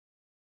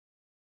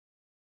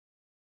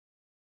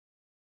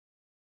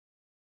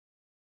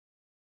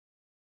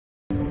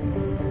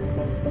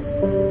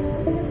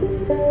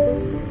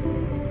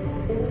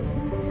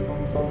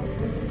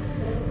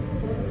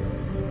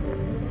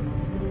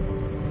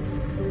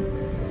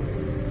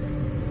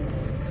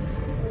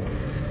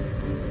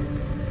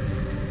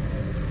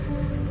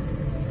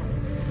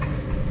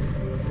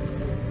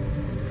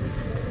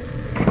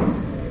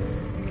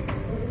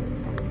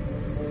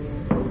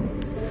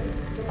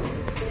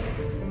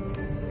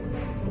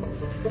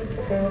How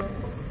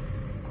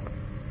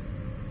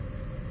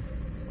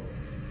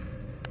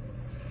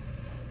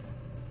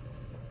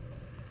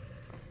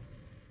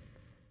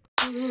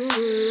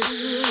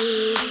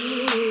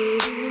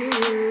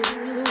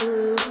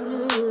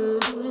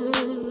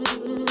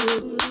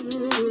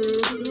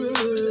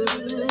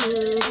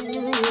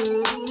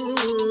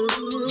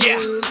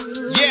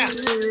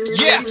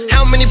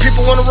many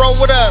people wanna roll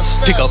with us?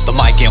 Pick up the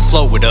mic and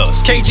flow with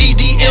us.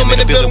 KGDM in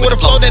the building with a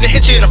flow that'll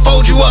hit you and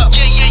fold you up.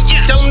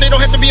 Tell them they don't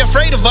have to be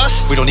afraid of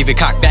us. We don't even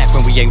cock back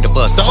when we aim to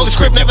bust. The holy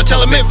script never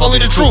tell a myth, only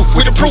the truth.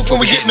 We the proof when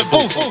we get in the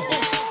booth.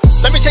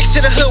 Let me take you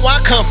to the hood where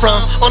I come from.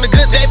 On a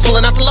good day,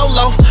 pulling out the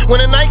low-low.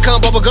 When the night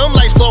come, bubble gum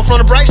lights blow from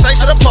the bright side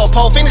to the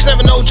po-po. Phoenix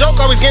never no joke,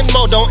 always getting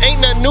mo. Don't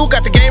ain't nothing new,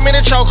 got the game in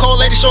a chokehold.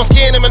 Ladies showing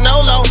skin in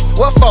Manolo.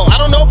 What for? I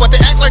don't know, but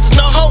they act like there's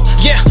no hope.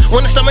 Yeah,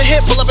 when the summer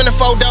hit, pull up in the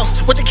photo.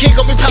 With the kid,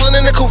 go be piling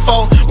in the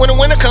Kufo. When the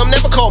winter come,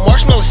 never cold.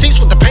 Marshmallow seats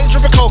with the paint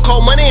dripping cold.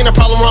 Cold money ain't a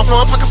problem, wrong from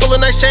a pocket full of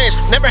nice change.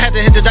 Never had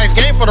to hit the dice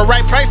game for the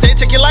right price. They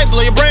take your life,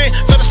 blow your brain.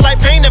 Feel the slight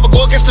pain, never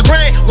go against the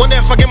grain. Wonder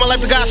if I give my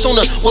life to God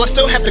sooner. Will I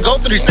still have to go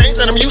through these things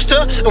that I'm used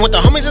to? And with the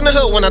homies in the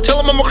hood, when I tell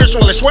them I'm a Christian,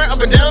 will they swear up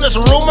and down it's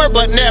a rumor?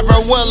 But never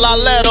will I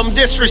let them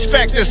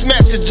disrespect this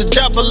message of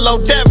double O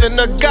Devin,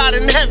 a God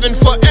in heaven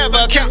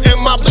forever,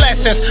 counting my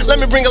blessings. Let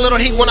me bring a little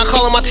heat when I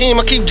call on my team.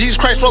 I keep Jesus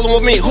Christ rolling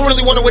with me. Who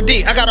really want it with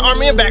D? I got an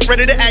army in back,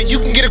 ready to act. You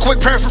can get a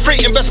quick prayer for free,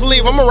 and best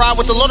believe I'ma ride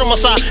with the Lord on my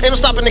side. Ain't no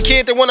stopping the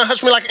kid, they wanna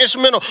hush me like an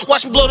instrumental.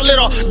 Watch me blow the lid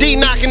off.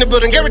 Dnoch in the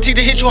building, guaranteed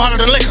to hit you harder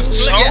than liquor.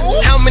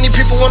 How many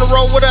people wanna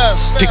roll with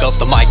us? Pick up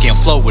the mic and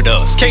flow with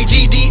us.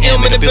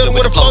 KGDM in the building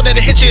with a flow that'll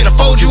hit you and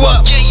fold you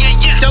up.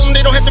 Tell them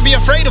they don't have to be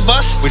afraid of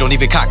us. We don't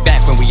even cock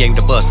back when we aim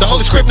to bust. The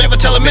holy script never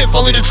tell a myth,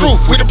 only the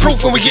truth. We the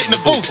proof when we get in the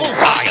booth.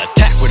 I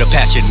attack with a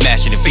passion,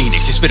 mashing in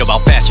Phoenix. You spit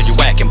about fashion, you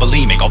whack and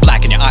bulimic. All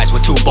black in your eyes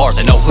with 2 bars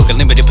and no hook.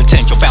 Unlimited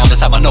potential found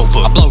inside my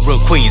notebook. I blow real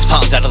queens,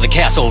 pounds out of the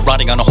castle.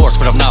 Riding on a horse,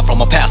 but I'm not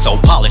from El Paso.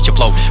 Polish your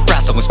blow,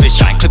 brasso and spit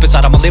shine. Clip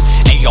inside of my lip,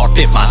 AR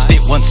fit mine.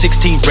 Spit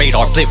 116,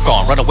 radar flip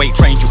gone. Runaway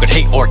train, you could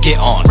hate or get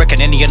on.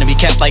 Reckon any enemy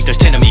can't like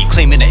there's 10 of me.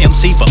 Claiming the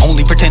MC, but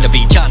only pretend to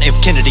be John F.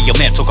 Kennedy, your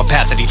mental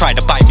capacity. Try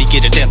to bite me,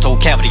 get a dental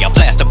cavity. I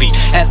blast a beat.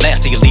 At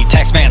last, the elite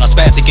TaxxMan, I'm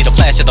spazzy, get a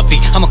flash of the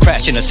feet. I'm a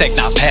crash in a sec,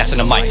 not passing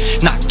the mic.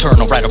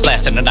 Nocturnal rider,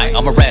 blast in the night.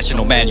 I'm a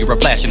rational man, you're a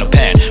flash in a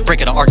pan.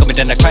 Breaking an argument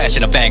and a crash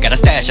in a bang. Got a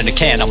stash in a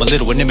can, I'm a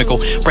little inimical.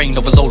 Brain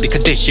overloaded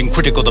condition,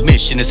 critical. The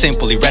mission is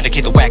simple,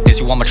 eradicate the whackness.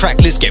 You on my track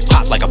list, get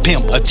popped like a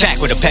pimp.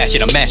 Attack with a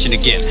passion, I'm mashing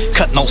again.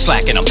 Cut no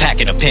slack and I'm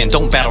packing a pen.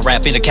 Don't battle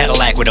rap in a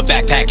Cadillac with a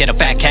backpack and a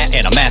fat cat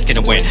and I'm asking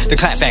to win. The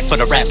clapback for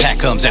the rap pack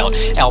comes out.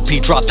 LP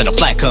dropped and a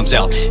flat comes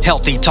out.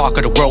 Healthy talk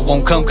of the world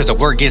won't come cause the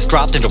word gets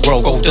dropped and the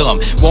world go dumb.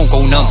 Won't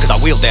go numb cause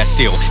I will that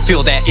still.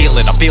 Feel that ill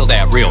and I feel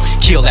that real.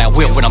 Kill that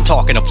will when I'm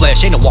talking to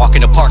flesh. Ain't a walk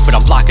in the park but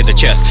I'm blocking the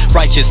chest.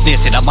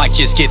 Righteousness and I might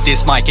just get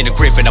this mic in a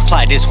grip and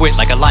apply this wit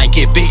like a lion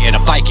get bit and a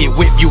bite get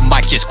whipped. You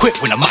might just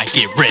quit when the mic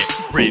get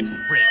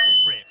ripped.